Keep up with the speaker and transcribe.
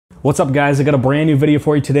What's up guys, I got a brand new video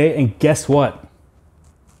for you today, and guess what?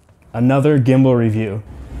 Another gimbal review.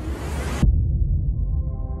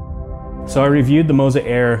 So I reviewed the MOZA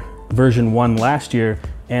Air version 1 last year,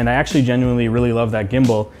 and I actually genuinely really love that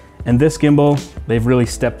gimbal. And this gimbal, they've really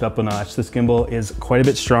stepped up a notch. This gimbal is quite a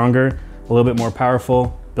bit stronger, a little bit more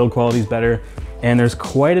powerful, build quality is better, and there's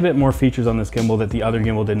quite a bit more features on this gimbal that the other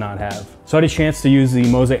gimbal did not have. So I had a chance to use the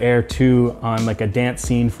MOZA Air 2 on like a dance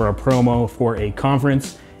scene for a promo for a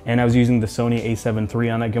conference, and I was using the Sony a7 III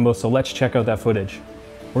on that gimbal, so let's check out that footage.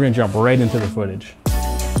 We're gonna jump right into the footage.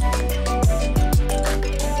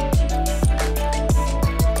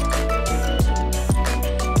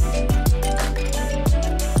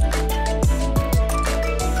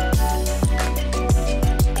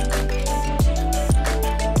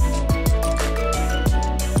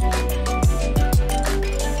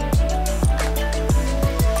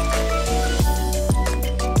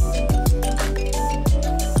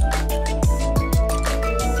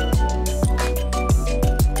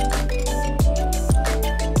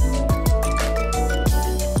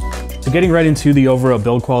 So getting right into the overall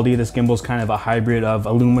build quality, this gimbal is kind of a hybrid of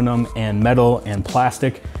aluminum and metal and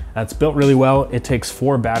plastic. It's built really well. It takes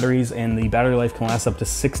 4 batteries and the battery life can last up to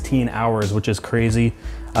 16 hours, which is crazy.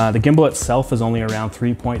 The gimbal itself is only around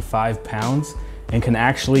 3.5 pounds and can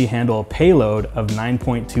actually handle a payload of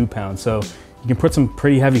 9.2 pounds. So you can put some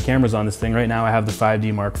pretty heavy cameras on this thing. Right now I have the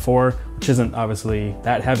 5D Mark IV, which isn't obviously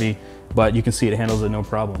that heavy, but you can see it handles it no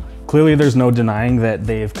problem. Clearly there's no denying that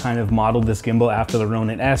they've kind of modeled this gimbal after the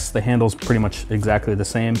Ronin S. The handle's pretty much exactly the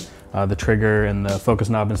same. The trigger and the focus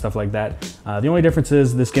knob and stuff like that. The only difference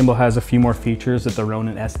is this gimbal has a few more features that the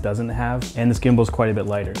Ronin S doesn't have, and this gimbal is quite a bit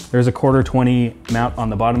lighter. There's a 1/4-20 mount on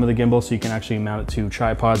the bottom of the gimbal, so you can actually mount it to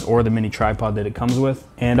tripods or the mini tripod that it comes with.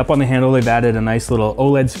 And up on the handle, they've added a nice little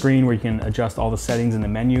OLED screen where you can adjust all the settings in the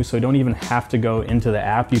menu, so you don't even have to go into the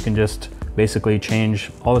app. You can just basically change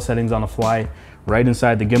all the settings on the fly right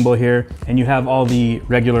inside the gimbal here, and you have all the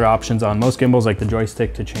regular options on most gimbals, like the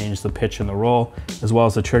joystick to change the pitch and the roll, as well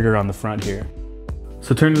as the trigger on the front here.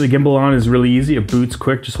 So turning the gimbal on is really easy. It boots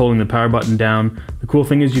quick, just holding the power button down. The cool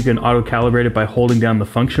thing is you can auto calibrate it by holding down the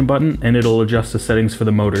function button, and it'll adjust the settings for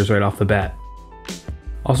the motors right off the bat.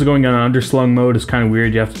 Also, going on underslung mode is kind of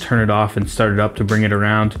weird. You have to turn it off and start it up to bring it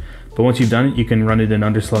around, but once you've done it, you can run it in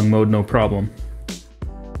underslung mode no problem.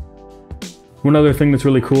 One other thing that's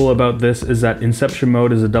really cool about this is that inception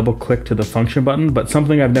mode is a double click to the function button, but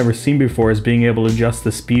something I've never seen before is being able to adjust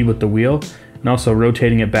the speed with the wheel and also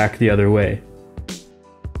rotating it back the other way.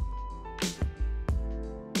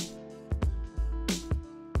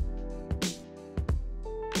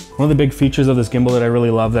 One of the big features of this gimbal that I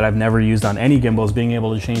really love that I've never used on any gimbal is being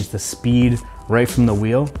able to change the speed right from the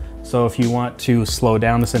wheel. So if you want to slow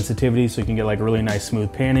down the sensitivity so you can get like really nice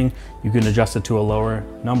smooth panning, you can adjust it to a lower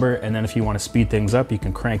number, and then if you want to speed things up, you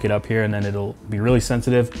can crank it up here and then it'll be really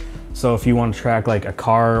sensitive. So if you want to track like a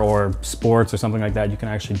car or sports or something like that, you can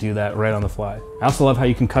actually do that right on the fly. I also love how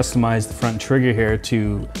you can customize the front trigger here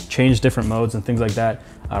to change different modes and things like that.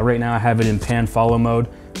 Right now I have it in pan follow mode,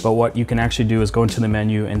 but what you can actually do is go into the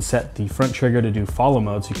menu and set the front trigger to do follow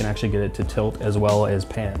mode, so you can actually get it to tilt as well as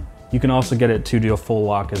pan. You can also get it to do a full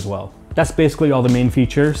lock as well. That's basically all the main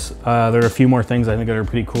features. There are a few more things I think that are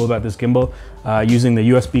pretty cool about this gimbal. Using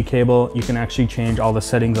the USB cable, you can actually change all the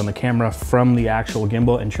settings on the camera from the actual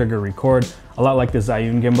gimbal and trigger record, a lot like the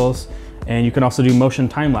Zhiyun gimbals. And you can also do motion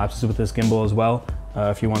time lapses with this gimbal as well.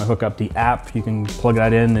 If you want to hook up the app, you can plug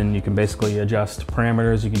that in and you can basically adjust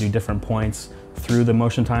parameters. You can do different points through the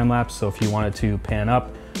motion time lapse. So if you wanted to pan up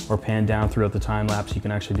or pan down throughout the time lapse, you can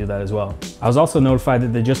actually do that as well. I was also notified that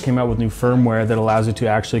they just came out with new firmware that allows you to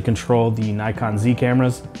actually control the Nikon Z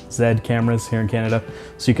cameras, Zed cameras here in Canada.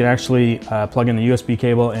 So you can actually plug in the USB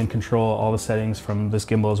cable and control all the settings from this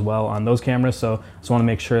gimbal as well on those cameras. So I just want to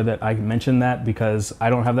make sure that I mentioned that because I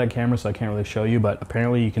don't have that camera, so I can't really show you, but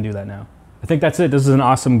apparently you can do that now. I think that's it. This is an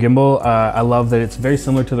awesome gimbal. I love that it's very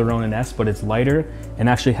similar to the Ronin S, but it's lighter and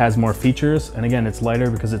actually has more features. And again, it's lighter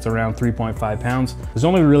because it's around 3.5 pounds. There's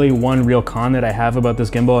only really one real con that I have about this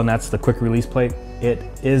gimbal, and that's the quick release plate. It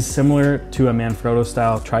is similar to a Manfrotto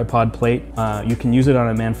style tripod plate. You can use it on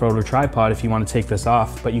a Manfrotto tripod if you want to take this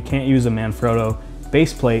off, but you can't use a Manfrotto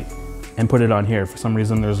base plate and put it on here. For some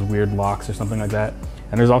reason, there's weird locks or something like that.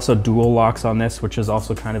 And there's also dual locks on this, which is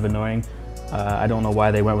also kind of annoying. I don't know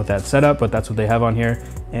why they went with that setup, but that's what they have on here.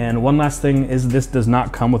 And one last thing is this does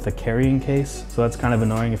not come with a carrying case. So that's kind of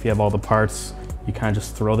annoying. If you have all the parts, you kind of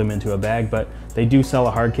just throw them into a bag, but they do sell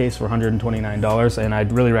a hard case for $129, and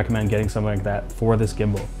I'd really recommend getting something like that for this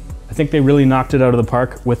gimbal. I think they really knocked it out of the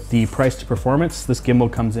park with the price to performance. This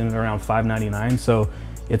gimbal comes in at around $599, so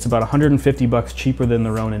It's about 150 bucks cheaper than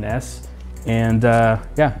the Ronin S. And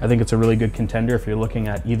yeah, I think it's a really good contender if you're looking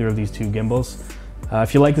at either of these two gimbals.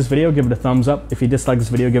 If you like this video, give it a thumbs up. If you dislike this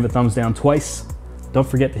video, give it a thumbs down twice. Don't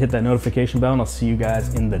forget to hit that notification bell, and I'll see you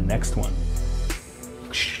guys in the next one.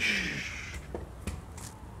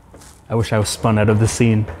 I wish I was spun out of the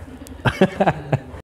scene.